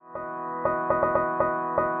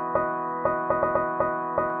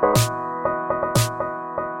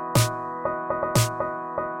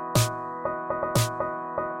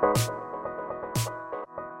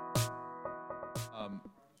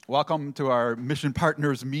Welcome to our Mission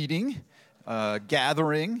Partners meeting,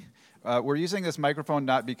 gathering. We're using this microphone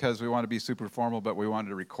not because we want to be super formal, but we wanted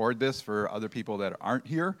to record this for other people that aren't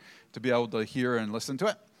here to be able to hear and listen to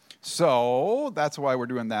it. So that's why we're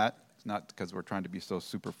doing that. It's not because we're trying to be so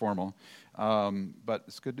super formal, but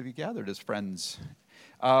it's good to be gathered as friends.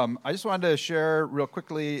 I just wanted to share real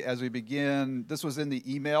quickly as we begin. This was in the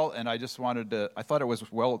email, and I thought it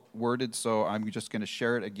was well worded, so I'm just going to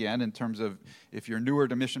share it again in terms of if you're newer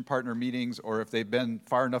to Mission Partner meetings or if they've been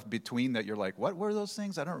far enough between that you're like, what were those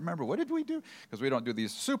things? I don't remember. What did we do? Because we don't do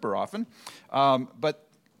these super often. But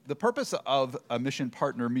the purpose of a Mission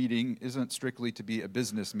Partner meeting isn't strictly to be a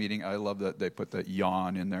business meeting. I love that they put the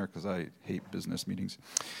yawn in there because I hate business meetings.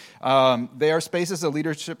 They are spaces the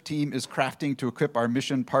leadership team is crafting to equip our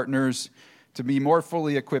mission partners to be more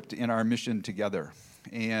fully equipped in our mission together.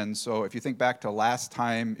 And so if you think back to last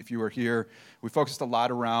time, if you were here, we focused a lot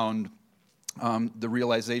around the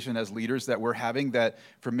realization as leaders that we're having that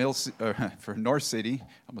for North City, I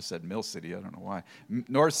almost said Mill City, I don't know why,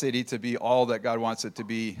 North City to be all that God wants it to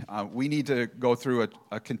be, we need to go through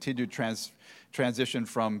a continued transition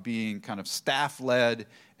from being kind of staff-led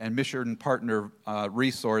and mission partner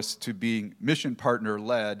resource to being mission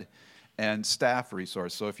partner-led and staff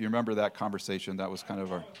resource. So if you remember that conversation, that was kind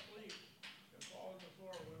of our...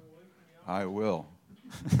 I will.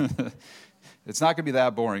 It's not going to be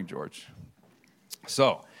that boring, George.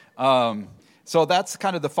 So that's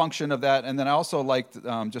kind of the function of that, and then I also liked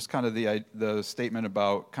just kind of the statement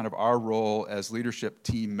about kind of our role as leadership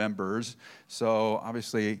team members. So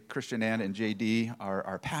obviously, Christian Ann and JD are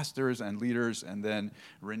our pastors and leaders, and then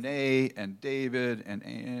Renee and David and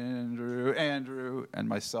Andrew and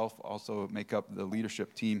myself also make up the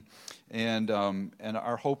leadership team, and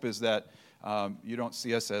our hope is that you don't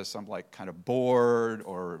see us as some like kind of board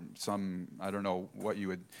or some, I don't know what you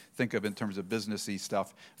would think of in terms of businessy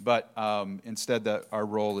stuff, but instead that our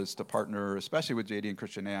role is to partner, especially with JD and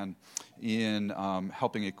Christian Ann, in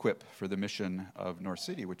helping equip for the mission of North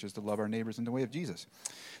City, which is to love our neighbors in the way of Jesus.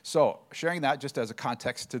 So sharing that just as a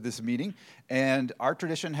context to this meeting, and our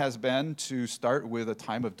tradition has been to start with a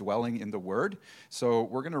time of dwelling in the Word. So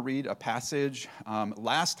we're going to read a passage.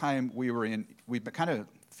 Last time we kind of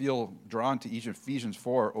feel drawn to Ephesians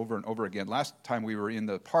 4 over and over again. Last time we were in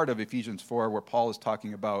the part of Ephesians 4 where Paul is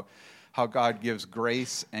talking about how God gives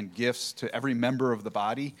grace and gifts to every member of the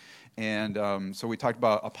body. And so we talked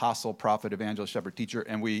about apostle, prophet, evangelist, shepherd, teacher,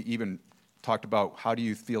 and we even talked about how do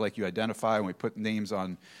you feel like you identify, and we put names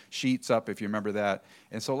on sheets up, if you remember that.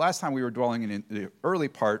 And so last time we were dwelling in the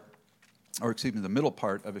the middle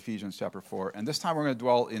part of Ephesians chapter 4. And this time we're going to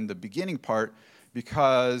dwell in the beginning part,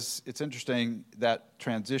 because it's interesting that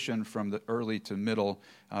transition from the early to middle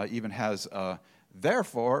even has a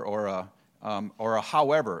therefore or a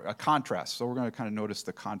however, a contrast. So we're going to kind of notice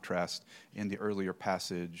the contrast in the earlier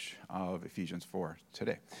passage of Ephesians 4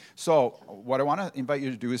 today. So what I want to invite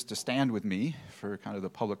you to do is to stand with me for kind of the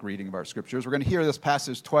public reading of our scriptures. We're going to hear this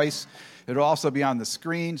passage twice. It'll also be on the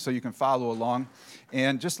screen so you can follow along.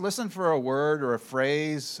 And just listen for a word or a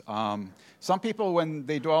phrase. Some people, when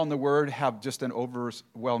they dwell on the word, have just an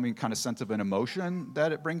overwhelming kind of sense of an emotion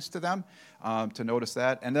that it brings to them, to notice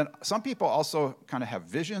that. And then some people also kind of have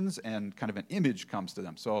visions and kind of an image comes to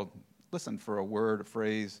them. So listen for a word, a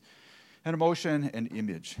phrase, an emotion, an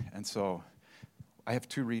image. And so I have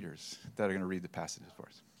two readers that are going to read the passages for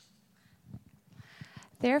us.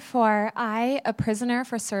 Therefore, I, a prisoner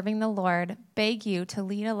for serving the Lord, beg you to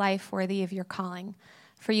lead a life worthy of your calling,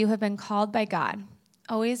 for you have been called by God.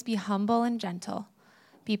 Always be humble and gentle.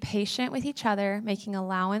 Be patient with each other, making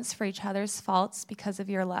allowance for each other's faults because of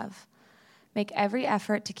your love. Make every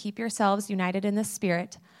effort to keep yourselves united in the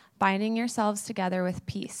Spirit, binding yourselves together with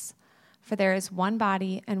peace. For there is one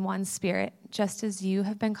body and one Spirit, just as you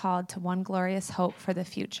have been called to one glorious hope for the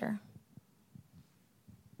future.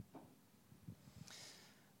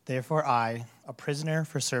 Therefore I, a prisoner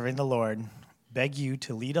for serving the Lord, beg you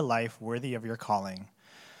to lead a life worthy of your calling.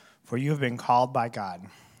 For you have been called by God.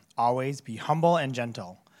 Always be humble and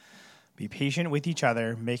gentle. Be patient with each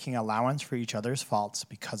other, making allowance for each other's faults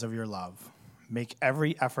because of your love. Make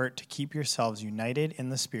every effort to keep yourselves united in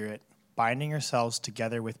the Spirit, binding yourselves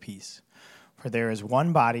together with peace. For there is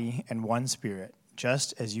one body and one Spirit,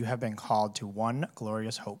 just as you have been called to one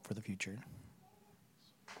glorious hope for the future.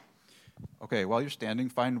 Okay, while you're standing,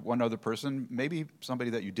 find one other person, maybe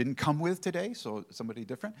somebody that you didn't come with today, so somebody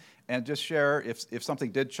different, and just share if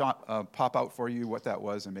something did pop out for you, what that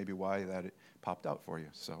was, and maybe why that it popped out for you.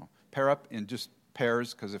 So pair up in just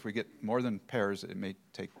pairs, because if we get more than pairs, it may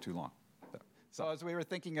take too long. So as we were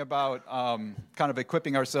thinking about kind of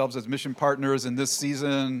equipping ourselves as mission partners in this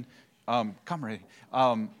season,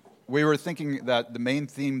 we were thinking that the main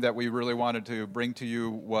theme that we really wanted to bring to you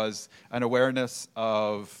was an awareness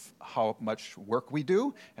of how much work we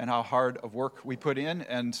do and how hard of work we put in.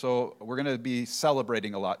 And so we're going to be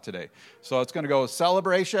celebrating a lot today. So it's going to go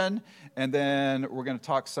celebration, and then we're going to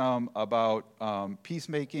talk some about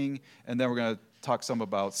peacemaking, and then we're going to talk some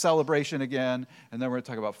about celebration again, and then we're going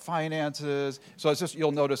to talk about finances. So it's just,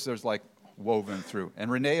 you'll notice there's like woven through. And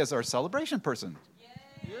Renee is our celebration person.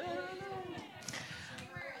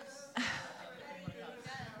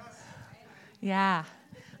 Yeah.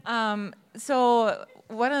 So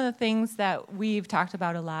one of the things that we've talked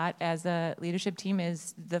about a lot as a leadership team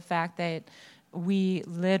is the fact that we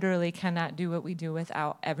literally cannot do what we do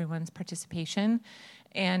without everyone's participation.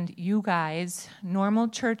 And you guys, normal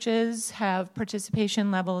churches have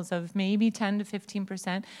participation levels of maybe 10 to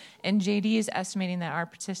 15%, and JD is estimating that our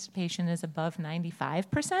participation is above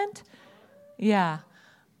 95%. Yeah.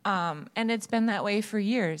 And it's been that way for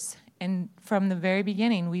years. And from the very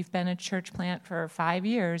beginning, we've been a church plant for 5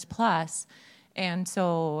 years plus. And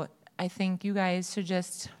so I think you guys should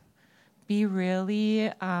just be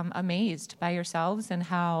really amazed by yourselves and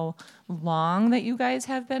how long that you guys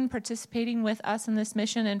have been participating with us in this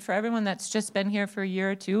mission. And for everyone that's just been here for a year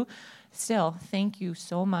or two, still, thank you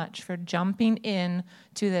so much for jumping in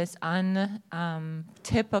to this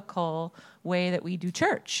untypical way that we do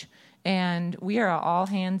church. And we are all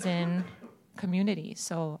hands in community,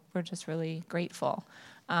 so we're just really grateful.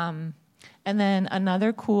 And then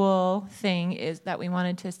another cool thing is that we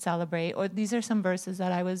wanted to celebrate, or these are some verses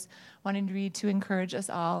that I was wanting to read to encourage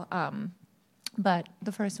us all. But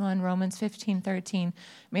the first one, Romans 15:13,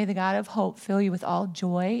 may the God of hope fill you with all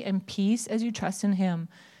joy and peace as you trust in him,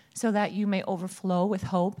 so that you may overflow with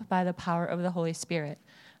hope by the power of the Holy Spirit.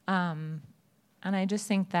 And I just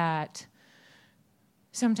think that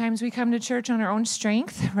sometimes we come to church on our own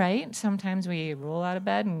strength, right? Sometimes we roll out of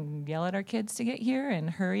bed and yell at our kids to get here and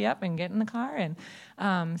hurry up and get in the car. And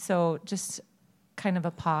so just kind of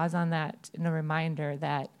a pause on that and a reminder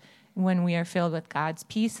that when we are filled with God's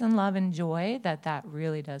peace and love and joy, that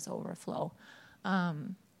really does overflow.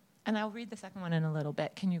 And I'll read the second one in a little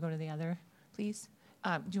bit. Can you go to the other, please?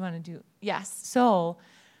 Do you want to do? Yes. So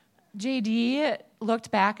JD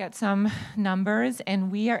looked back at some numbers,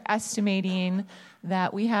 and we are estimating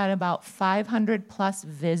that we had about 500 plus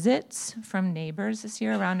visits from neighbors this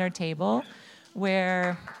year around our table,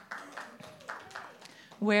 where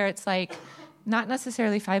it's like not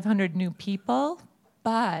necessarily 500 new people,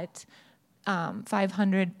 but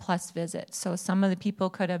 500 plus visits. So some of the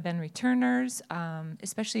people could have been returners,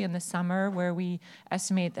 especially in the summer, where we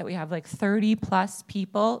estimate that we have like 30 plus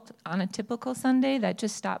people on a typical Sunday that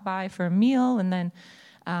just stop by for a meal. And then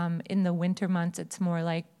in the winter months, it's more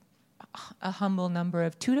like a humble number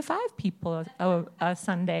of 2 to 5 people a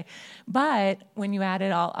Sunday. But when you add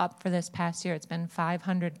it all up for this past year, it's been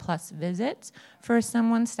 500 plus visits for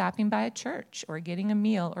someone stopping by a church or getting a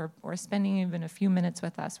meal or spending even a few minutes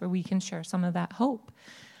with us where we can share some of that hope.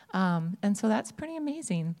 And so that's pretty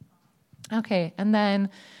amazing. Okay, and then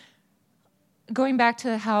going back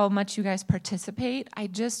to how much you guys participate, I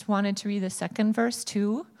just wanted to read the second verse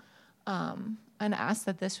too, and ask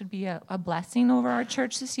that this would be a blessing over our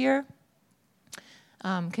church this year.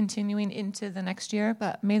 Continuing into the next year,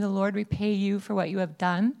 but may the Lord repay you for what you have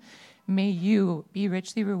done. May you be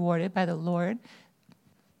richly rewarded by the Lord.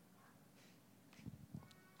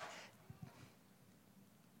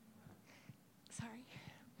 Sorry.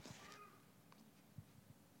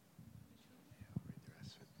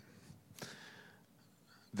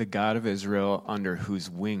 The God of Israel, under whose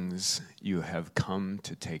wings you have come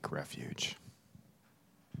to take refuge.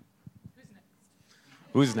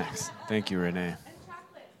 Who's next? Thank you, Renee.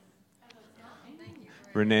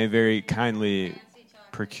 Renee very kindly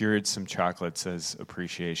procured some chocolates as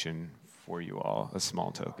appreciation for you all, a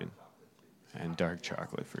small token, and dark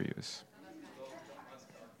chocolate for use.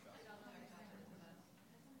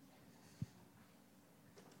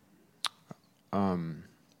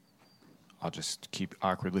 I'll just keep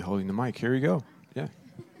awkwardly holding the mic. Here we go. Yeah.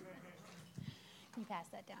 Can you pass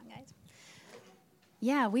that down, guys?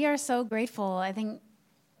 Yeah, we are so grateful. I think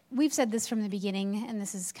we've said this from the beginning, and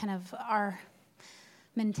this is kind of our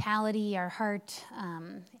mentality, our heart,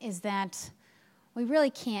 is that we really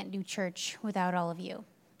can't do church without all of you.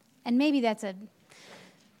 And maybe that's a,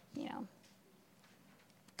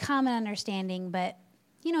 common understanding, but,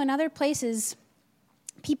 in other places,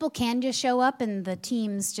 people can just show up and the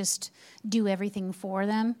teams just do everything for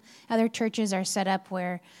them. Other churches are set up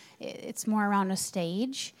where it's more around a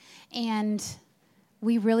stage, and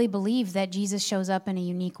we really believe that Jesus shows up in a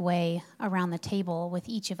unique way around the table with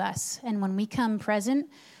each of us. And when we come present,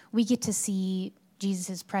 we get to see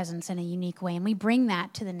Jesus' presence in a unique way, and we bring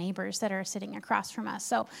that to the neighbors that are sitting across from us.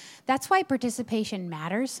 So that's why participation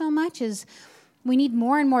matters so much, is we need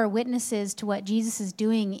more and more witnesses to what Jesus is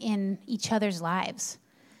doing in each other's lives.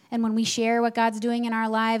 And when we share what God's doing in our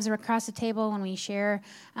lives or across the table, when we share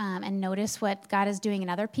and notice what God is doing in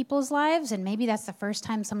other people's lives, and maybe that's the first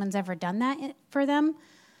time someone's ever done that for them,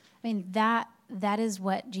 I mean, that is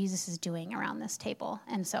what Jesus is doing around this table.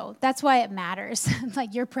 And so that's why it matters.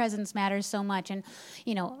 Like, your presence matters so much. And,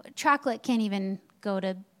 chocolate can't even go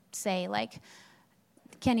to say, like,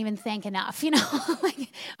 can't even thank enough,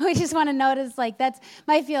 like, we just want to notice, like,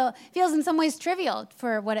 feels in some ways trivial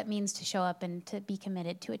for what it means to show up and to be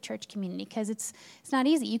committed to a church community, because it's not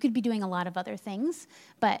easy. You could be doing a lot of other things,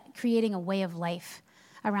 but creating a way of life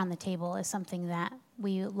around the table is something that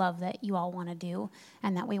we love that you all want to do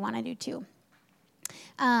and that we want to do too.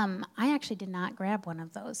 I actually did not grab one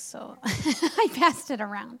of those, so I passed it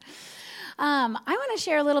around. I want to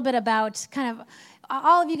share a little bit about kind of,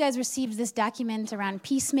 all of you guys received this document around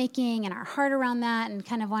peacemaking and our heart around that, and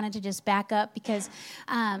kind of wanted to just back up because,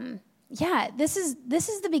 this is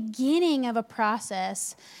the beginning of a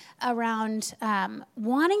process around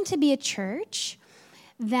wanting to be a church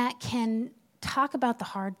that can talk about the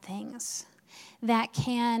hard things, that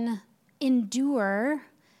can endure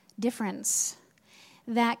difference,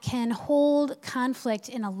 that can hold conflict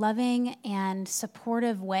in a loving and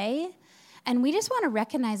supportive way. And we just want to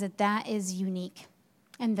recognize that that is unique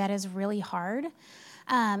and that is really hard.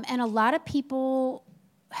 And a lot of people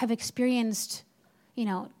have experienced,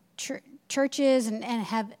 churches and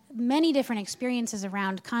have many different experiences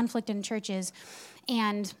around conflict in churches.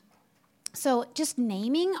 And so just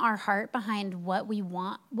naming our heart behind what we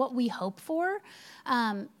want, what we hope for,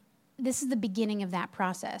 this is the beginning of that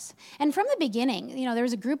process. And from the beginning, there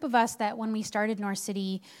was a group of us that when we started North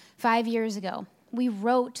City 5 years ago, we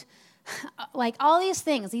wrote like all these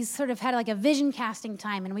things. These sort of had like a vision casting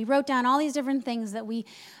time, and we wrote down all these different things that we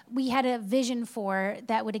had a vision for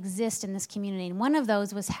that would exist in this community. And one of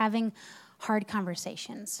those was having hard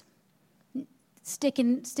conversations,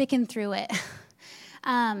 sticking through it.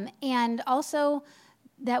 And also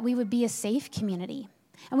that we would be a safe community.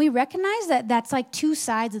 And we recognize that that's like two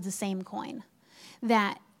sides of the same coin,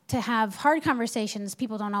 that to have hard conversations,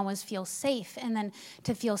 people don't always feel safe. And then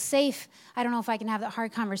to feel safe, I don't know if I can have that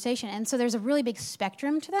hard conversation. And so there's a really big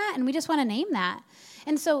spectrum to that, and we just want to name that.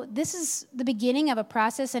 And so this is the beginning of a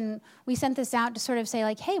process, and we sent this out to sort of say,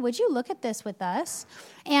 like, hey, would you look at this with us?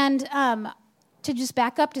 And to just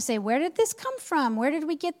back up to say, where did this come from? Where did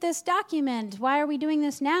we get this document? Why are we doing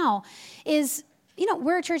this now? Is,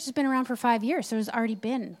 we're a church that's been around for 5 years, so there's already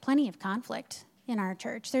been plenty of conflict in our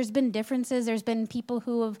church. There's been differences. There's been people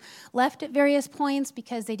who have left at various points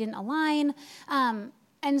because they didn't align.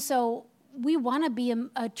 And so we want to be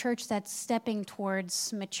a church that's stepping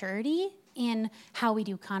towards maturity in how we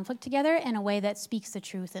do conflict together in a way that speaks the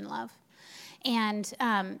truth in love. And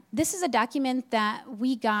this is a document that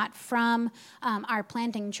we got from our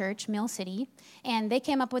planting church, Mill City, and they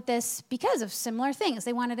came up with this because of similar things.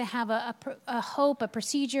 They wanted to have a hope, a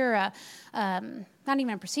procedure, not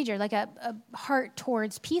even a procedure, like a heart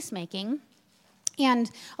towards peacemaking.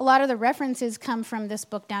 And a lot of the references come from this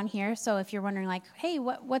book down here. So if you're wondering, like, hey,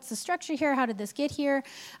 what's the structure here? How did this get here?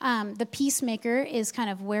 The Peacemaker is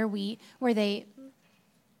kind of where they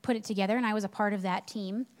put it together, and I was a part of that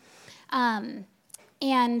team.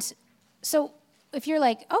 And so if you're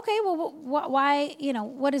like, okay, well, why,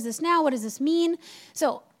 what is this now? What does this mean?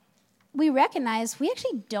 So we recognize we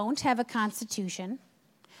actually don't have a constitution.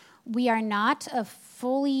 We are not a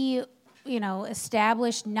fully,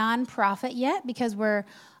 established nonprofit yet, because we're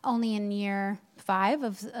only in year 5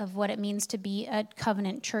 of what it means to be a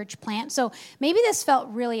covenant church plant. So maybe this felt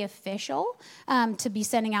really official to be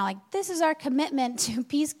sending out, like, this is our commitment to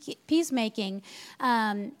peacemaking.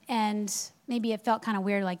 And maybe it felt kind of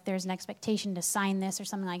weird, like there's an expectation to sign this or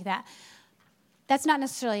something like that. That's not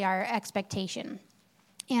necessarily our expectation.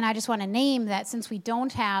 And I just want to name that since we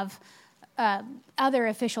don't have other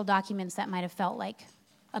official documents, that might have felt like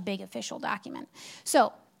a big official document.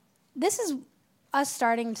 So this is us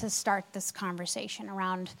starting to start this conversation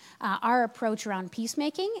around our approach around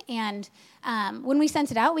peacemaking. And when we sent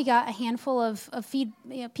it out, we got a handful of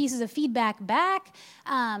pieces of feedback back.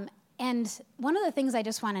 And one of the things I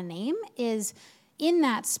just want to name is, in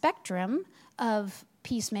that spectrum of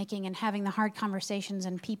peacemaking and having the hard conversations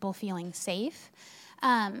and people feeling safe,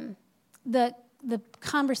 the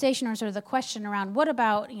conversation, or sort of the question around what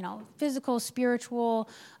about, physical, spiritual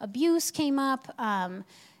abuse came up,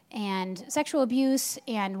 and sexual abuse,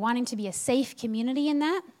 and wanting to be a safe community in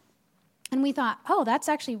that. And we thought, oh, that's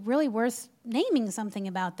actually really worth naming something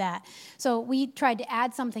about that. So we tried to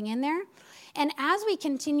add something in there. And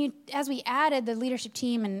as we added the leadership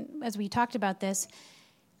team and as we talked about this,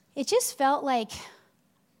 it just felt like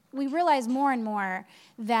we realized more and more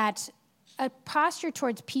that a posture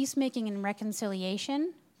towards peacemaking and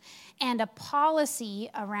reconciliation and a policy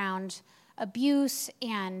around abuse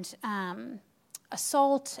and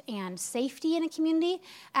assault and safety in a community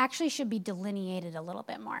actually should be delineated a little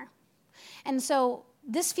bit more. And so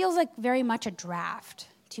this feels like very much a draft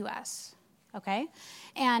to us, okay?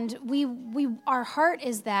 And our heart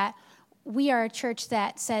is that we are a church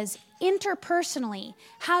that says interpersonally,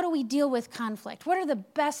 how do we deal with conflict? What are the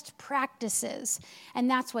best practices? And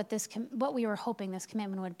that's what what we were hoping this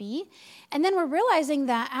commitment would be. And then we're realizing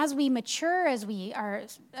that as we mature, as we are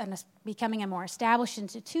becoming a more established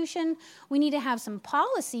institution, we need to have some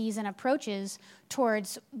policies and approaches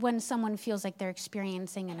towards when someone feels like they're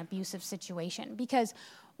experiencing an abusive situation. Because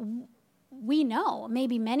we know,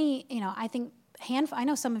 maybe many, I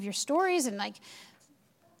know some of your stories and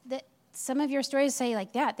some of your stories say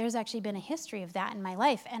like that. There's actually been a history of that in my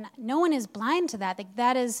life. And no one is blind to that.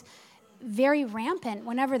 That is very rampant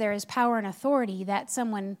whenever there is power and authority, that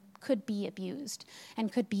someone could be abused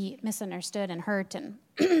and could be misunderstood and hurt, and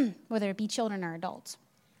whether it be children or adults.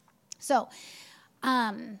 So,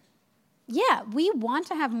 we want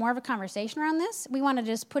to have more of a conversation around this. We want to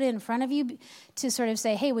just put it in front of you to sort of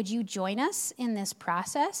say, hey, would you join us in this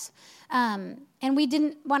process? And we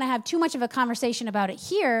didn't want to have too much of a conversation about it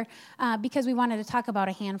here because we wanted to talk about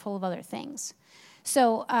a handful of other things.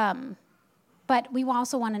 So, but we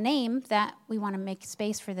also want to name that we want to make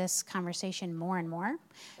space for this conversation more and more.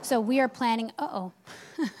 So we are planning,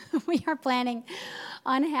 we are planning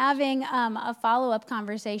on having a follow-up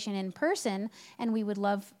conversation in person, and we would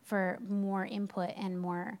love for more input and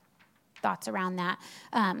more thoughts around that.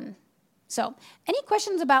 So any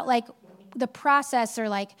questions about like the process or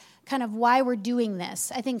like kind of why we're doing this?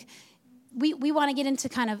 I think we want to get into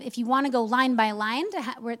kind of, if you want to go line by line,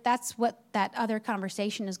 that's what that other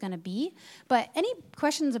conversation is going to be. But any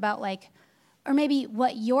questions about like, or maybe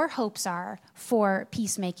what your hopes are for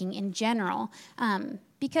peacemaking in general?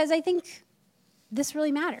 Because I think this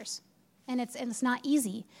really matters, and it's not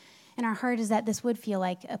easy. And our heart is that this would feel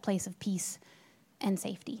like a place of peace and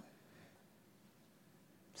safety.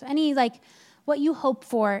 So any like what you hope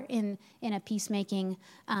for in a peacemaking,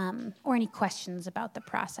 or any questions about the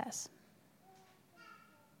process?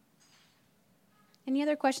 Any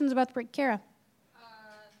other questions about the Kara? I'll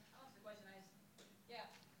ask the question.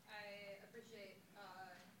 I appreciate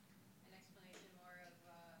an explanation more of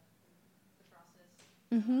the process.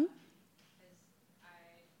 Mm-hmm. Because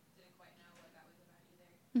I didn't quite know what that was about either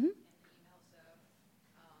Mm-hmm. in the email. So,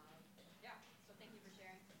 so thank you for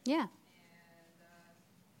sharing. Yeah. And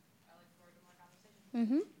I look forward to more conversation.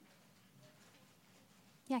 Mm-hmm.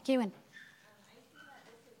 Yeah, Kaywin. I see that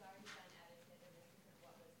this has already been added to the list of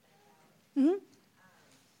what was sent out. Mm-hmm.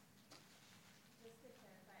 Just to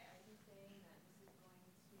clarify, are you saying that this is going to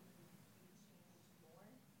be changed more?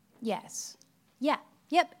 Yes. Yeah.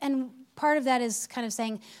 Yep. And part of that is kind of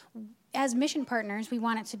saying, as mission partners, we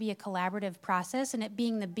want it to be a collaborative process and it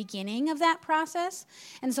being the beginning of that process.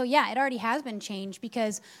 And so, yeah, it already has been changed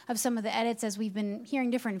because of some of the edits as we've been hearing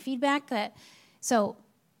different feedback. So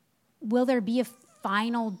will there be a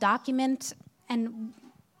final document? And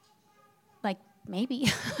like,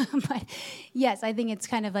 maybe. But yes, I think it's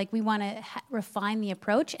kind of like we want to refine the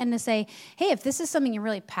approach and to say, hey, if this is something you're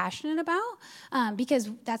really passionate about,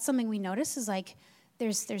 because that's something we notice is like,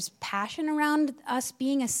 there's passion around us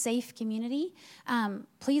being a safe community,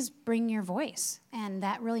 please bring your voice. And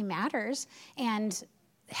that really matters. And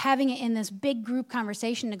having it in this big group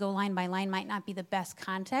conversation to go line by line might not be the best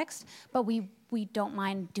context, but we don't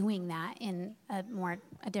mind doing that in a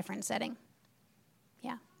different setting.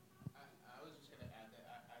 Yeah. I was just going to add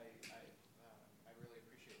that I really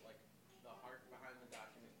appreciate like the heart behind the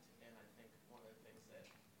document, and I think one of the things that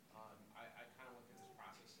I kind of went through this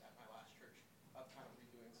process at my last church of kind of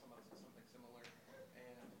redoing something similar,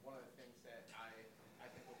 and one of the things that I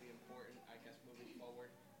think will be important, I guess, moving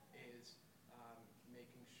forward is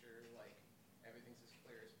making sure like everything's as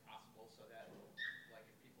clear as possible, so that like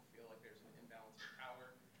if people feel like there's an imbalance of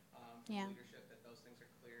power from leadership, that those things are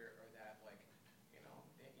clear, or that like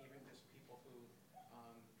even just people who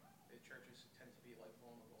the churches tend to be like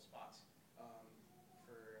vulnerable spots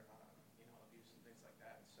for abuse and things like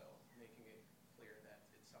that. So making it clear that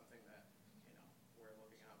it's something that we're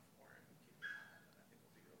looking out for and keeping an eye on, I think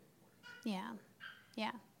will be really important.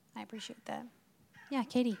 Yeah, I appreciate that. Yeah,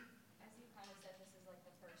 Katie. As you kind of said, this is like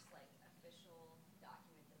the first like official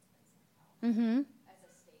document that's been sent out. Mm-hmm. As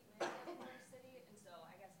a statement,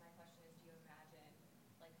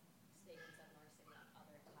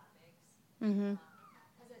 Mm-hmm.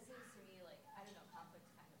 Because it seems to me like, I don't know, conflict's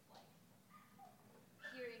kind of like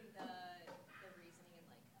hearing the reasoning and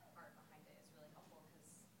like art behind it is really helpful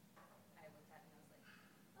because I looked at it and I was like,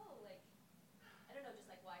 oh, like, I don't know, just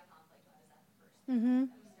like why conflict? Why was that the first thing Mm-hmm.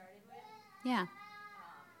 that we started with? Yeah.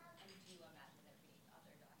 And do you imagine there being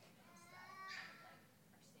other documents that kind of like are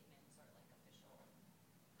statements or like official?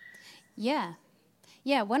 Yeah.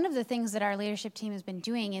 Yeah, one of the things that our leadership team has been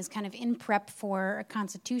doing is kind of in prep for a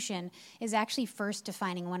constitution is actually first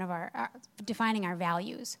defining defining our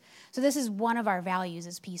values. So this is one of our values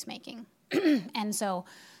is peacemaking. And so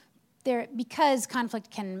because conflict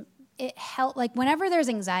it help, like whenever there's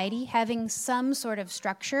anxiety, having some sort of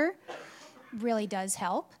structure really does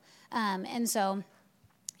help. And so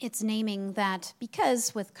it's naming that,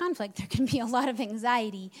 because with conflict there can be a lot of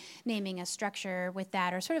anxiety, naming a structure with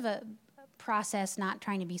that, or sort of a process, not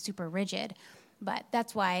trying to be super rigid. But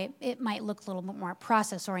that's why it might look a little bit more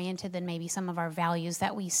process oriented than maybe some of our values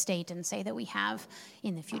that we state and say that we have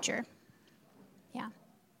in the future. Yeah.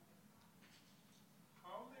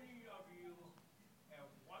 How many of you have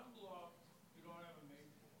one glove you don't have a mate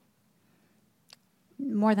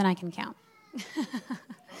for? More than I can count. Some people,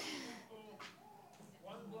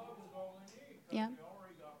 one glove is all they need. Yeah. They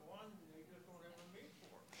already got one, and they just don't have a mate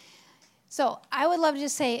for it. So I would love to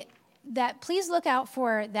just say that please look out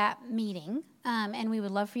for that meeting, and we would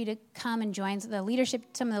love for you to come and join the leadership.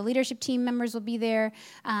 Some of the leadership team members will be there,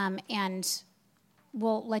 and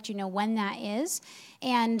we'll let you know when that is.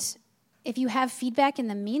 And if you have feedback in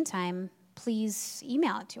the meantime, please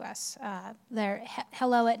email it to us.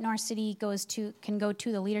 hello@northcity can go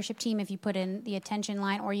to the leadership team if you put in the attention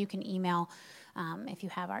line, or you can email if you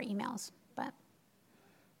have our emails. But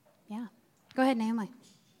yeah, go ahead, Naomi.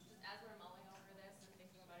 As we're mulling over this and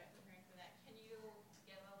thinking about it and preparing for that, can you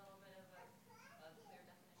give a little bit of a clear definition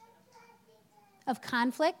of conflict? Of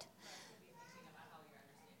conflict?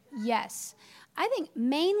 Yes. I think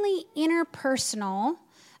mainly interpersonal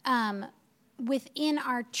within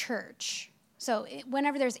our church. So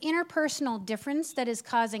whenever there's interpersonal difference that is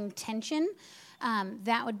causing tension,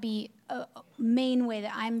 that would be a main way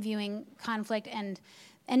that I'm viewing conflict. And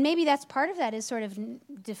maybe that's part of that is sort of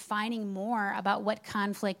defining more about what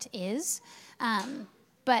conflict is.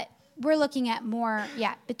 But we're looking at more,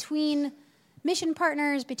 between mission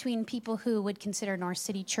partners, between people who would consider North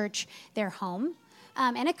City Church their home.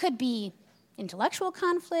 And it could be intellectual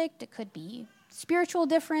conflict, it could be spiritual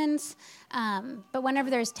difference, but whenever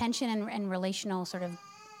there's tension and relational sort of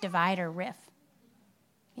divide or riff.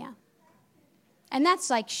 Yeah. And that's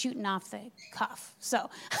like shooting off the cuff. So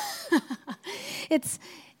I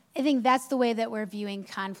think that's the way that we're viewing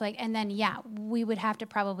conflict. And then, we would have to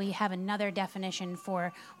probably have another definition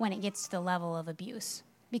for when it gets to the level of abuse,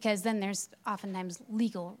 because then there's oftentimes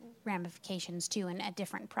legal ramifications too, and a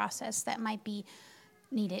different process that might be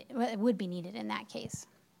needed, would be needed in that case.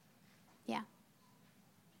 Yeah.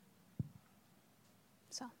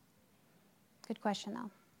 So, good question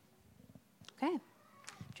though. Okay.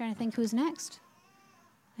 Trying to think who's next.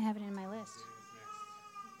 I have it in my list.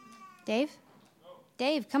 Dave?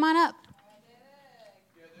 Dave, come on up.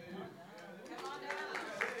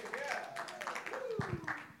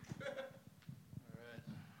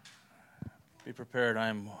 Be prepared.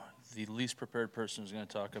 I'm the least prepared person who's going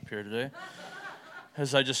to talk up here today,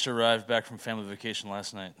 as I just arrived back from family vacation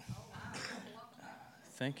last night.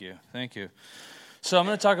 Thank you. So I'm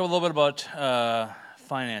going to talk a little bit about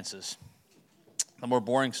finances. The more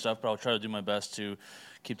boring stuff, but I'll try to do my best to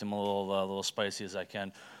keep them a little spicy as I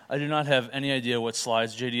can. I do not have any idea what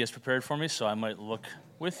slides JD has prepared for me, so I might look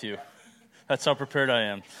with you. That's how prepared I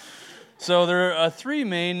am. So there are three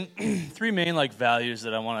main like values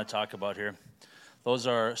that I want to talk about here. Those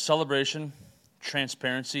are celebration,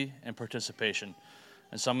 transparency, and participation.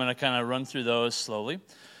 And so I'm going to kind of run through those slowly.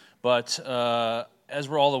 But as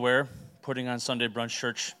we're all aware, putting on Sunday Brunch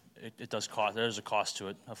Church, it does cost. There's a cost to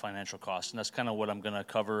it, a financial cost. And that's kind of what I'm going to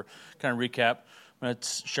cover, kind of recap. I'm going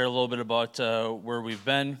to share a little bit about where we've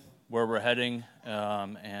been, where we're heading,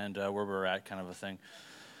 and where we're at, kind of a thing.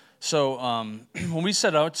 So when we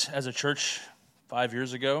set out as a church 5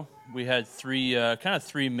 years ago, we had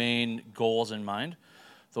three main goals in mind.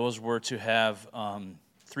 Those were to have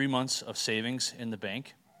 3 months of savings in the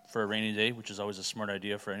bank for a rainy day, which is always a smart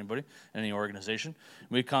idea for anybody, any organization.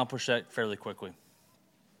 We accomplished that fairly quickly.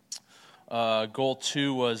 Goal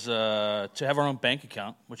 2 was to have our own bank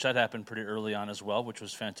account, which that happened pretty early on as well, which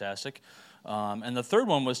was fantastic. And the third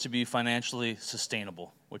one was to be financially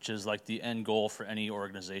sustainable, which is like the end goal for any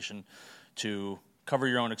organization, to cover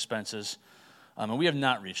your own expenses, And we have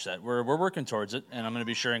not reached that. We're working towards it, and I'm going to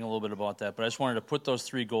be sharing a little bit about that. But I just wanted to put those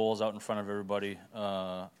 3 goals out in front of everybody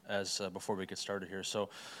before we get started here. So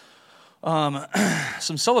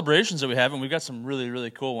some celebrations that we have, and we've got some really, really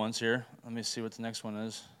cool ones here. Let me see what the next one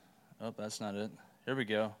is. Oh, that's not it. Here we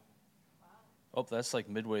go. Oh, that's like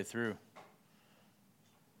midway through.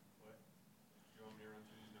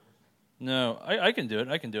 No, I can do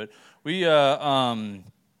it. We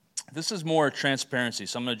this is more transparency,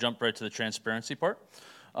 so I'm going to jump right to the transparency part.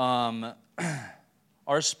 Our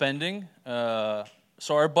spending, so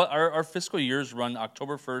our fiscal years run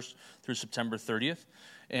October 1st through September 30th,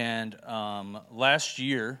 and last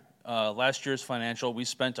year's financial, we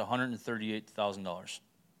spent $138,000.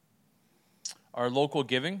 Our local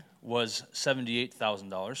giving was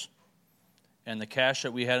 $78,000, and the cash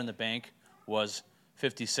that we had in the bank was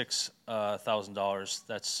 $56,000.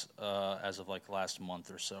 That's as of like last month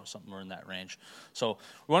or so, somewhere in that range. So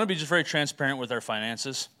we want to be just very transparent with our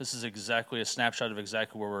finances. This is exactly a snapshot of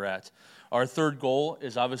exactly where we're at. Our third goal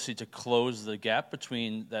is obviously to close the gap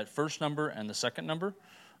between that first number and the second number,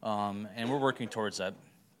 and we're working towards that.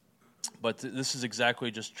 But this is exactly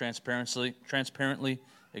just transparently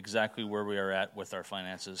exactly where we are at with our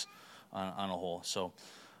finances on a whole. So.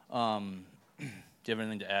 Do you have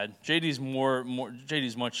anything to add? JD's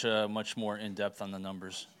much more in depth on the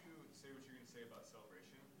numbers. Could you say what you're going to say about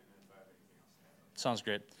celebration, and then if I have anything else to add? Sounds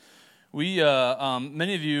great. We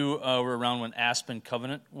many of you were around when Aspen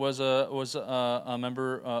Covenant was a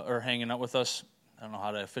member or hanging out with us. I don't know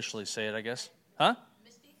how to officially say it. I guess, huh?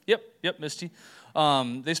 Misty. Yep, Misty.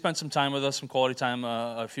 They spent some time with us, some quality time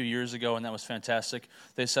a few years ago, and that was fantastic.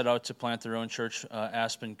 They set out to plant their own church,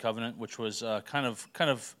 Aspen Covenant, which was kind of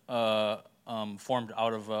formed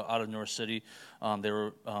out of North City.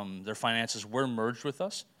 Their finances were merged with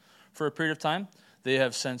us for a period of time. They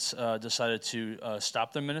have since decided to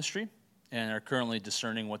stop their ministry and are currently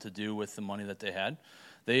discerning what to do with the money that they had.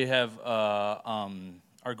 They are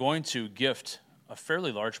going to gift a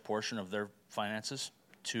fairly large portion of their finances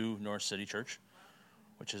to North City Church,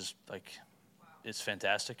 which is it's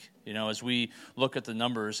fantastic. As we look at the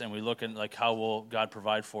numbers and we look at how will God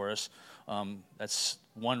provide for us, that's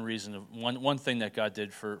one reason, one thing that God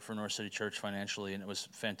did for North City Church financially, and it was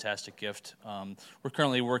a fantastic gift. We're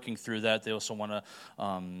currently working through that. They also want to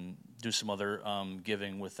do some other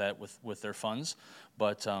giving with that, with their funds,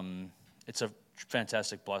 but it's a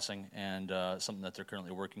fantastic blessing and something that they're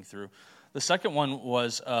currently working through. The second one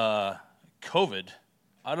was COVID.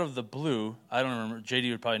 Out of the blue, I don't remember,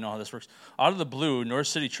 JD would probably know how this works. Out of the blue, North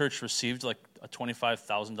City Church received a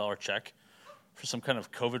 $25,000 check for some kind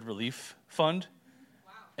of COVID relief fund.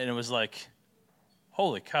 Wow. And it was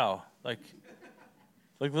holy cow.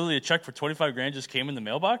 Literally a check for $25,000 just came in the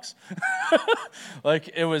mailbox.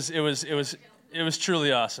 It was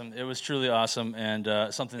truly awesome. It was truly awesome,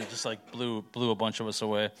 and something that just blew a bunch of us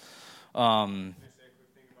away. Can I say a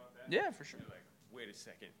quick thing about that? Yeah, for sure. Wait a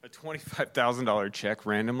second. A $25,000 check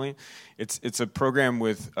randomly? It's a program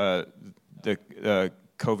with the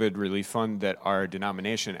COVID relief fund that our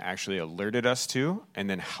denomination actually alerted us to and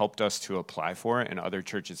then helped us to apply for it, and other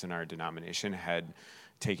churches in our denomination had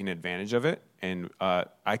taken advantage of it. And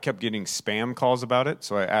I kept getting spam calls about it,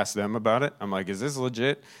 so I asked them about it. I'm like, is this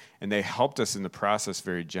legit? And they helped us in the process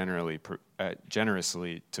very generously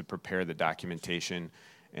to prepare the documentation,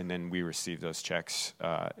 and then we received those checks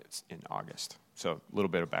in August. So a little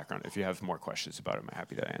bit of background. If you have more questions about it, I'm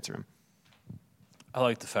happy to answer them. I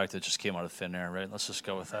like the fact that it just came out of thin air, right? Let's just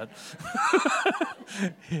go with that.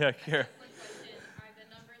 Yeah, Kara. Are the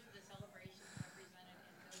numbers of the celebrations represented in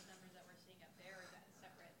those numbers that we're seeing up there, or is that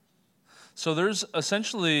separate? So there's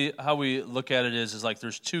essentially, how we look at it is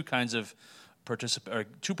there's two kinds of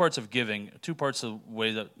two parts of giving, two parts of the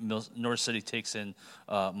way that North City takes in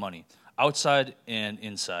money. Outside and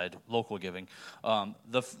inside, local giving.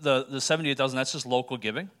 The $78,000, that's just local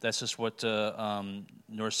giving. That's just what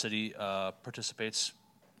North City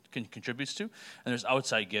contributes to. And there's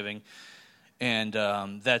outside giving, and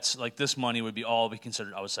that's this money would all be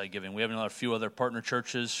considered outside giving. We have a few other partner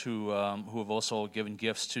churches who have also given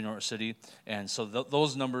gifts to North City, and so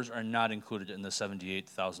those numbers are not included in the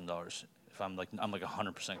 $78,000. If I'm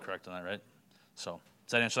 100% correct on that, right? So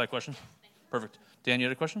does that answer that question? Perfect. Dan, you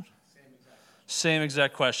had a question? Same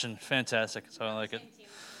exact question. Fantastic. So I like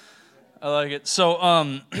it. So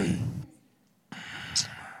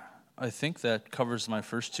I think that covers my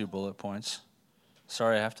first 2 bullet points.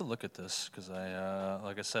 Sorry, I have to look at this because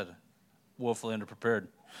like I said, woefully underprepared.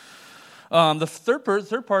 The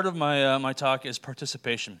third part of my talk is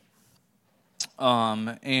participation.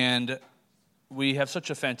 And we have such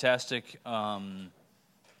a fantastic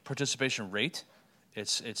participation rate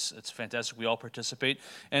It's fantastic. We all participate,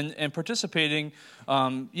 and participating.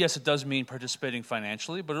 Yes, it does mean participating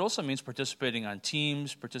financially, but it also means participating on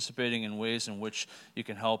teams, participating in ways in which you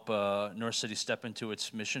can help North City step into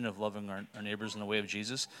its mission of loving our neighbors in the way of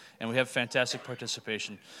Jesus. And we have fantastic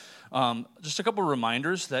participation. Just a couple of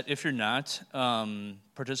reminders that if you're not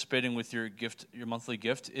participating with your monthly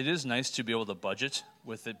gift, it is nice to be able to budget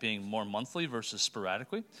with it being more monthly versus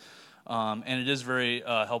sporadically. And it is very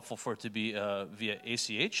helpful for it to be via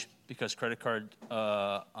ACH because credit card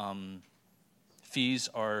fees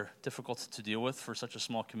are difficult to deal with for such a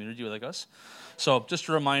small community like us. So just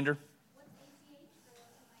a reminder.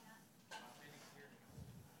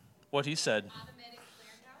 What he said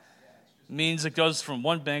means it goes from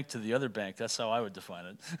one bank to the other bank. That's how I would define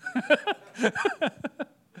it.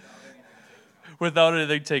 Without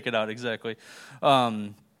anything taken out, exactly.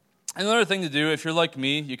 Another thing to do, if you're like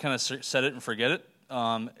me, you kind of set it and forget it.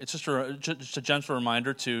 It's just a gentle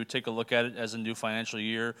reminder to take a look at it as a new financial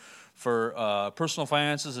year for personal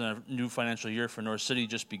finances and a new financial year for North City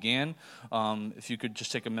just began. If you could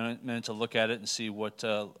just take a minute to look at it and see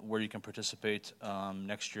where you can participate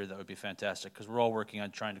next year, that would be fantastic because we're all working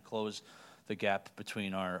on trying to close the gap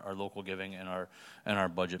between our local giving and our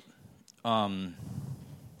budget. I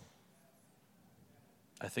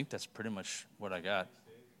think that's pretty much what I got.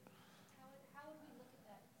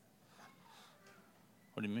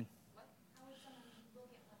 What do you mean? How would someone look at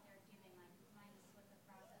what they're giving, like minus what the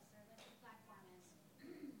process or what the platform is?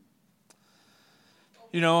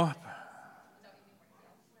 You know,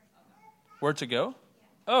 where to go?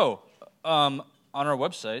 Oh, on our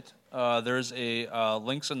website, there's a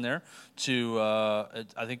links in there to. I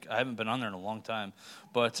think I haven't been on there in a long time,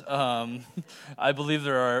 but I believe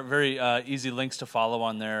there are very easy links to follow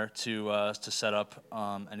on there to set up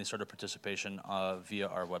any sort of participation via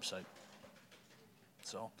our website.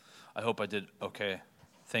 So I hope I did okay.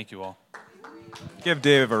 Thank you all. Give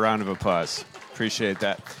Dave a round of applause. Appreciate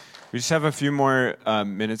that. We just have a few more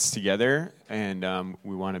minutes together, and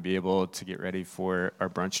we want to be able to get ready for our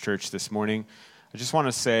brunch church this morning. I just want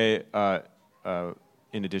to say,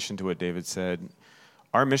 in addition to what David said,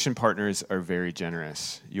 our mission partners are very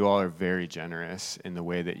generous. You all are very generous in the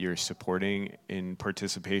way that you're supporting in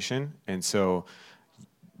participation. And so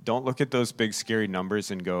don't look at those big, scary numbers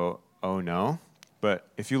and go, oh, no. But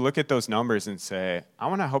if you look at those numbers and say, I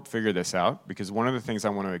want to help figure this out, because one of the things I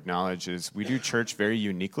want to acknowledge is we do church very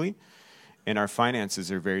uniquely, and our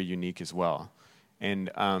finances are very unique as well.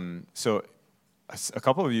 And so a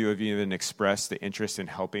couple of you have even expressed the interest in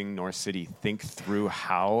helping North City think through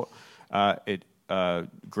how it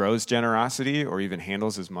grows generosity or even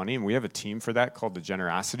handles his money. And we have a team for that called the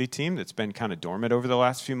Generosity Team that's been kind of dormant over the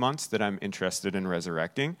last few months that I'm interested in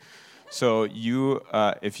resurrecting. So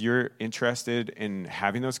if you're interested in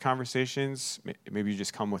having those conversations, maybe you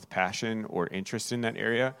just come with passion or interest in that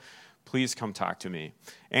area, please come talk to me.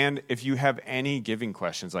 And if you have any giving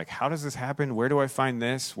questions, like how does this happen? Where do I find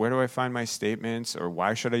this? Where do I find my statements? Or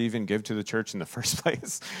why should I even give to the church in the first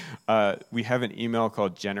place? We have an email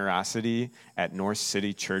called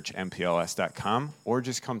generosity@northcitychurchmpls.com, or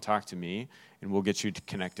just come talk to me, and we'll get you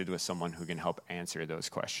connected with someone who can help answer those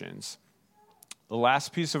questions. The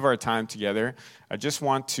last piece of our time together, I just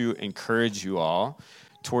want to encourage you all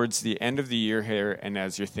towards the end of the year here and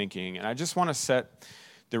as you're thinking. And I just want to set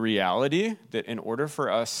the reality that in order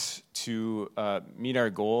for us to meet our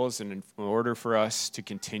goals and in order for us to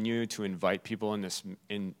continue to invite people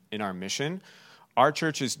in our mission, our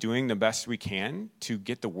church is doing the best we can to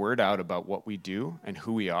get the word out about what we do and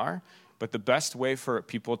who we are. But the best way for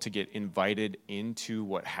people to get invited into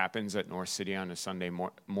what happens at North City on a Sunday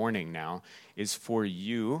morning now is for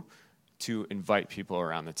you to invite people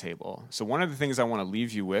around the table. So one of the things I want to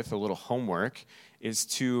leave you with, a little homework, is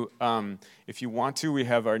to, if you want to, we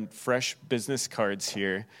have our fresh business cards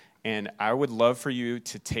here, and I would love for you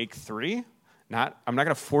to take 3. I'm not going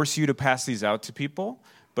to force you to pass these out to people,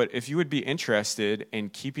 but if you would be interested in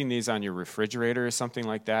keeping these on your refrigerator or something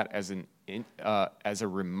like that as a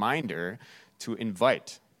reminder to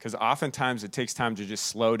invite, because oftentimes it takes time to just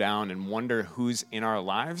slow down and wonder who's in our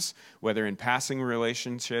lives, whether in passing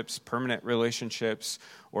relationships, permanent relationships,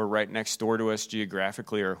 or right next door to us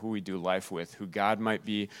geographically, or who we do life with, who God might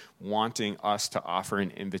be wanting us to offer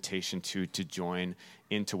an invitation to join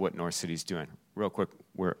into what North City's doing. Real quick,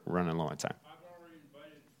 we're running low on time.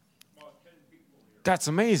 That's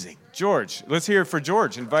amazing. George, let's hear it for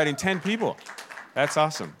George, inviting 10 people. That's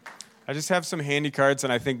awesome. I just have some handy cards,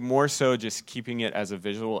 and I think more so just keeping it as a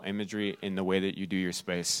visual imagery in the way that you do your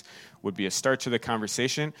space would be a start to the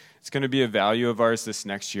conversation. It's going to be a value of ours this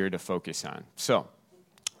next year to focus on. So,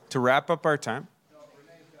 to wrap up our time.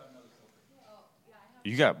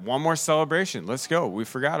 You got one more celebration. Let's go. We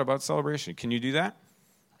forgot about celebration. Can you do that?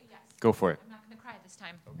 Yes. Go for it. I'm not going to cry this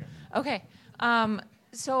time. Okay.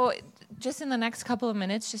 So just in the next couple of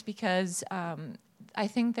minutes, just because I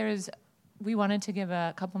think we wanted to give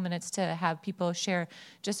a couple minutes to have people share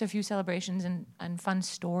just a few celebrations and fun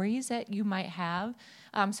stories that you might have.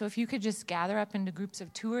 So if you could just gather up into groups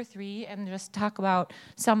of 2 or 3 and just talk about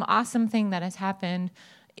some awesome thing that has happened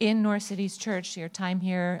in North City's church, your time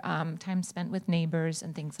here, time spent with neighbors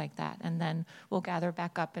and things like that. And then we'll gather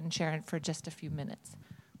back up and share it for just a few minutes.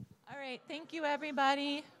 All right, thank you,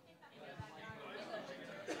 everybody.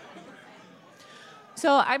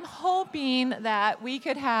 So I'm hoping that we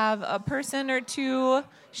could have a person or two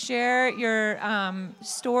share your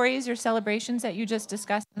stories, your celebrations that you just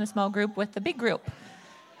discussed in a small group with the big group.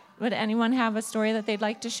 Would anyone have a story that they'd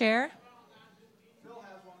like to share? Phil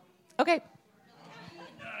has one. Okay.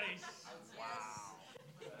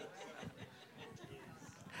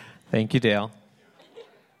 Thank you, Dale.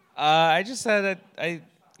 I just said that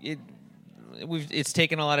it's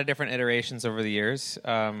taken a lot of different iterations over the years.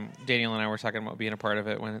 Daniel and I were talking about being a part of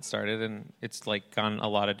it when it started, and it's like gone a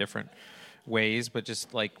lot of different ways, but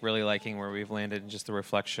just like really liking where we've landed and just the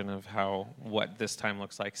reflection of what this time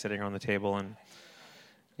looks like sitting around the table. And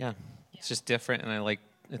yeah, it's just different, and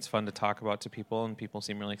it's fun to talk about to people, and people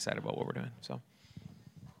seem really excited about what we're doing. So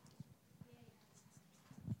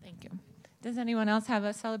thank you. Does anyone else have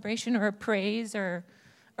a celebration or a praise or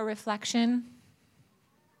a reflection?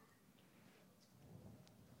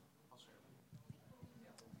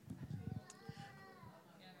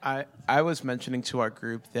 I was mentioning to our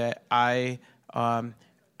group that I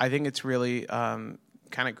think it's really kind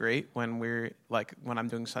of great when when I'm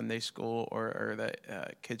doing Sunday school or the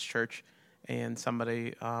kids' church, and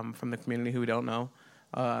somebody from the community who we don't know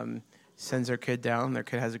sends their kid down. Their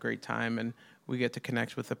kid has a great time, and we get to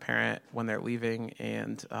connect with the parent when they're leaving.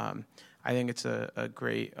 And I think it's a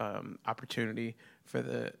great opportunity for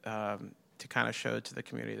to kind of show to the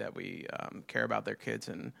community that we care about their kids,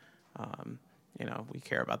 and we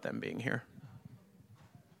care about them being here.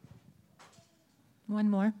 One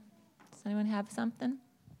more. Does anyone have something?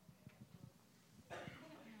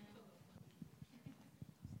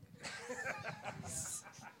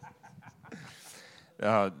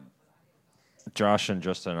 Josh and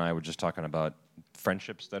Justin and I were just talking about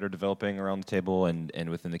friendships that are developing around the table and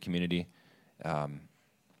within the community.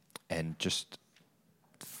 And just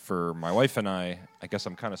for my wife and I guess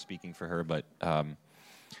I'm kind of speaking for her, but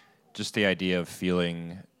just the idea of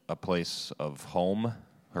feeling a place of home,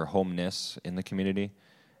 or homeness in the community.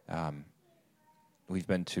 We've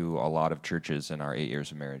been to a lot of churches in our 8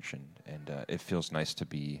 years of marriage, and it feels nice to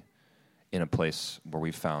be in a place where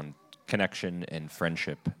we've found connection and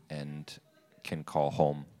friendship and can call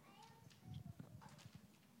home.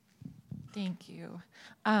 Thank you.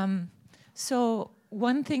 So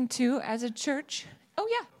one thing, too, as a church... Oh,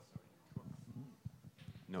 yeah.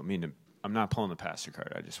 No, I'm not pulling the pastor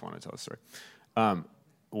card. I just want to tell a story.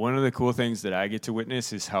 One of the cool things that I get to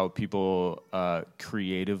witness is how people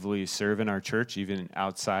creatively serve in our church, even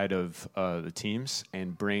outside of the teams,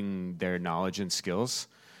 and bring their knowledge and skills.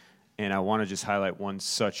 And I want to just highlight one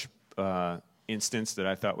such instance that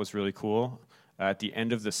I thought was really cool. At the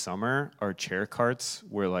end of the summer, our chair carts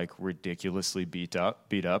were ridiculously beat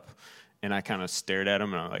up. And I kind of stared at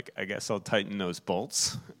them, and I'm like, I guess I'll tighten those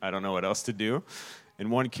bolts. I don't know what else to do. And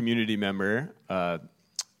one community member,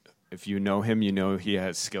 if you know him, you know he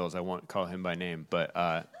has skills. I won't call him by name,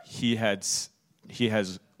 but he has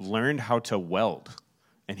learned how to weld.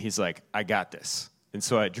 And he's like, I got this. And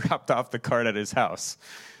so I dropped off the cart at his house.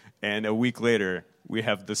 And a week later, we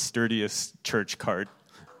have the sturdiest church cart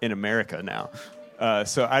in America now.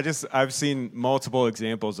 So I've seen multiple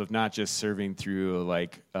examples of not just serving through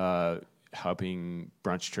helping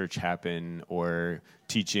brunch church happen or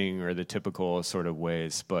teaching or the typical sort of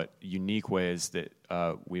ways, but unique ways that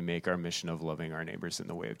we make our mission of loving our neighbors in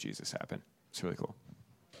the way of Jesus happen. It's really cool.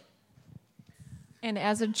 And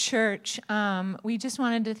as a church, we just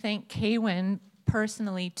wanted to thank Kaywin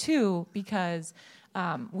personally, too, because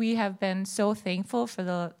we have been so thankful for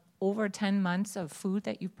the over 10 months of food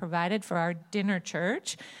that you've provided for our dinner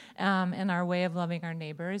church and our way of loving our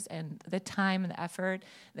neighbors, and the time and the effort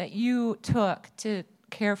that you took to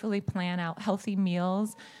carefully plan out healthy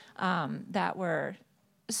meals that were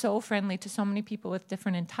so friendly to so many people with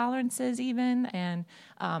different intolerances even, and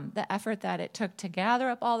the effort that it took to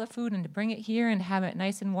gather up all the food and to bring it here and have it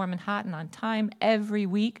nice and warm and hot and on time every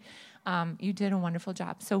week. You did a wonderful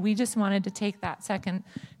job. So we just wanted to take that second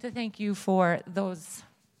to thank you for those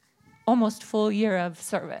almost full year of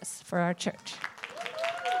service for our church.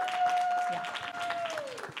 Yeah.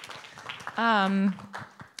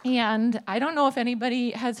 And I don't know if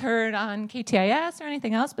anybody has heard on KTIS or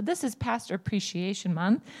anything else, but this is Pastor Appreciation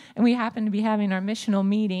Month, and we happen to be having our missional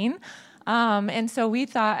meeting. And so we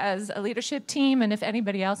thought as a leadership team, and if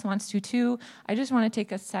anybody else wants to too, I just want to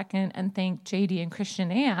take a second and thank JD and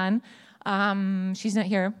Christian Ann. She's not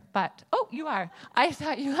here, but, oh, you are. I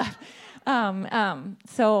thought you left.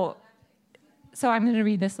 So I'm going to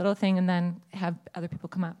read this little thing and then have other people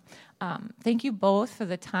come up. Thank you both for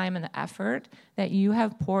the time and the effort that you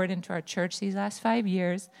have poured into our church these last 5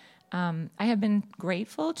 years. I have been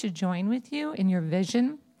grateful to join with you in your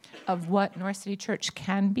vision of what North City Church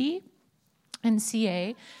can be. And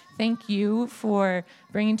CA, thank you for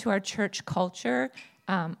bringing to our church culture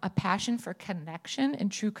a passion for connection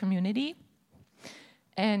and true community.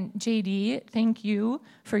 And JD, thank you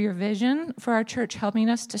for your vision for our church, helping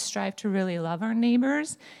us to strive to really love our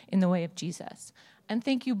neighbors in the way of Jesus. And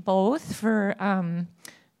thank you both for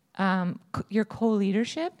your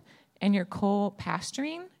co-leadership and your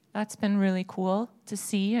co-pastoring. That's been really cool to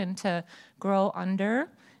see and to grow under.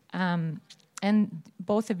 And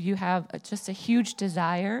both of you have just a huge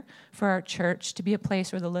desire for our church to be a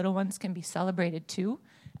place where the little ones can be celebrated too.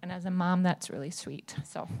 And as a mom, that's really sweet.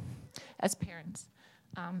 So, as parents.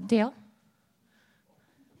 Dale?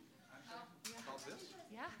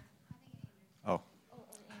 Yeah. Oh,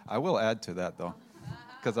 I will add to that, though,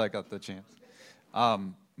 because I got the chance.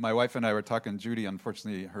 My wife and I were talking. Judy,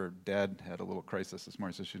 unfortunately, her dad had a little crisis this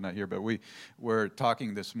morning, so she's not here. But we were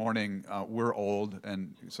talking this morning. We're old,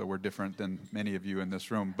 and so we're different than many of you in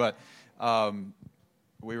this room. But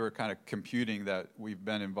we were kind of computing that we've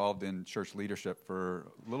been involved in church leadership for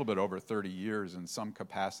a little bit over 30 years in some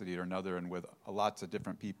capacity or another, and with lots of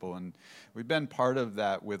different people. And we've been part of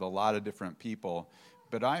that with a lot of different people.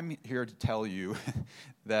 But I'm here to tell you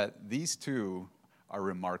that these two are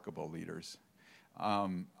remarkable leaders.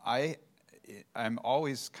 I'm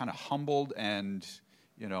always kind of humbled and,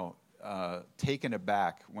 taken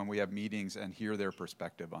aback when we have meetings and hear their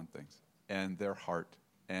perspective on things and their heart.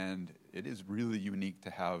 And it is really unique to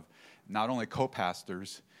have not only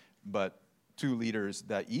co-pastors, but two leaders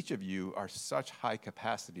that each of you are such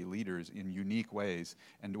high-capacity leaders in unique ways,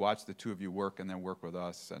 and to watch the two of you work and then work with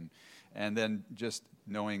us. And then just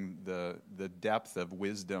knowing the depth of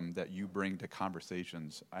wisdom that you bring to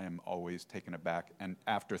conversations, I am always taken aback. And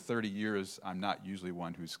after 30 years, I'm not usually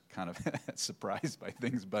one who's kind of surprised by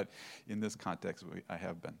things, but in this context, I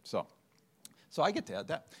have been. So I get to add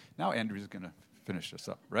that. Now Andrew's going to finish this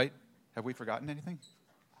up, right? Have we forgotten anything?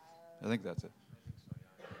 I think that's it.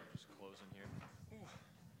 Just closing here.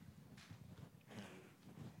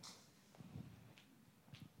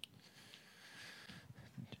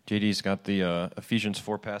 JD's got the Ephesians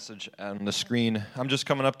 4 passage on the screen. I'm just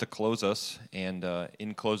coming up to close us, and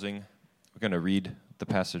in closing, we're going to read the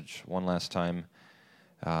passage one last time,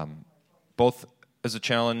 both as a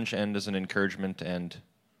challenge and as an encouragement and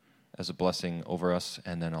as a blessing over us,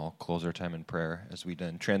 and then I'll close our time in prayer as we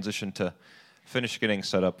then transition to finish getting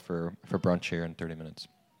set up for brunch here in 30 minutes.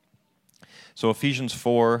 So Ephesians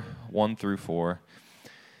 4, 1 through 4.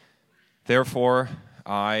 Therefore,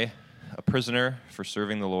 I, a prisoner for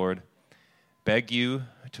serving the Lord, beg you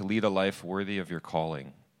to lead a life worthy of your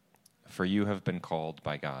calling, for you have been called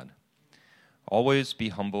by God. Always be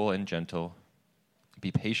humble and gentle,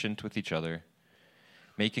 be patient with each other,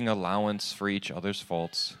 making allowance for each other's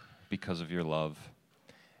faults, because of your love.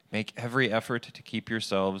 Make every effort to keep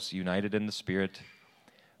yourselves united in the Spirit,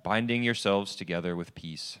 binding yourselves together with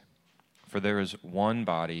peace. For there is one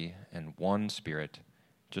body and one Spirit,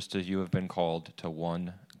 just as you have been called to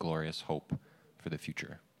one glorious hope for the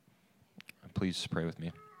future. Please pray with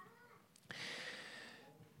me.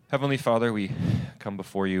 Heavenly Father, we come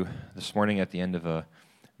before you this morning at the end of a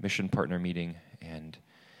mission partner meeting, and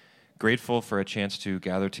grateful for a chance to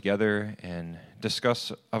gather together and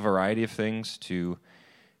discuss a variety of things to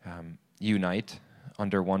unite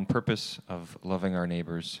under one purpose of loving our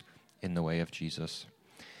neighbors in the way of Jesus.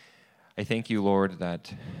 I thank you, Lord,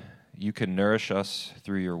 that you can nourish us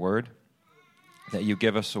through your word, that you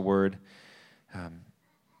give us a word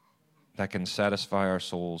that can satisfy our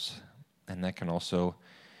souls and that can also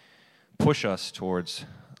push us towards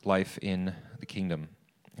life in the kingdom.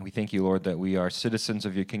 And we thank you, Lord, that we are citizens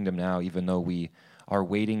of your kingdom now, even though we are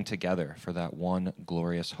waiting together for that one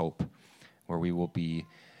glorious hope where we will be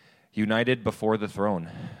united before the throne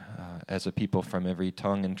as a people from every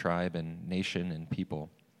tongue and tribe and nation and people.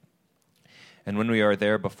 And when we are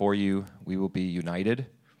there before you, we will be united,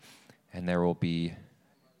 and there will be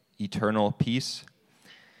eternal peace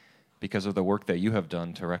because of the work that you have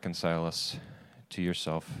done to reconcile us to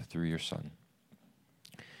yourself through your Son.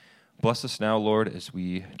 Bless us now, Lord, as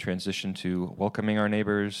we transition to welcoming our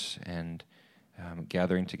neighbors and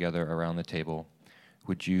gathering together around the table.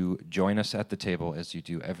 Would you join us at the table as you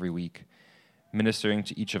do every week, ministering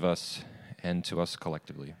to each of us and to us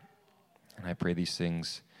collectively? And I pray these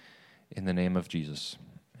things in the name of Jesus.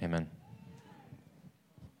 Amen.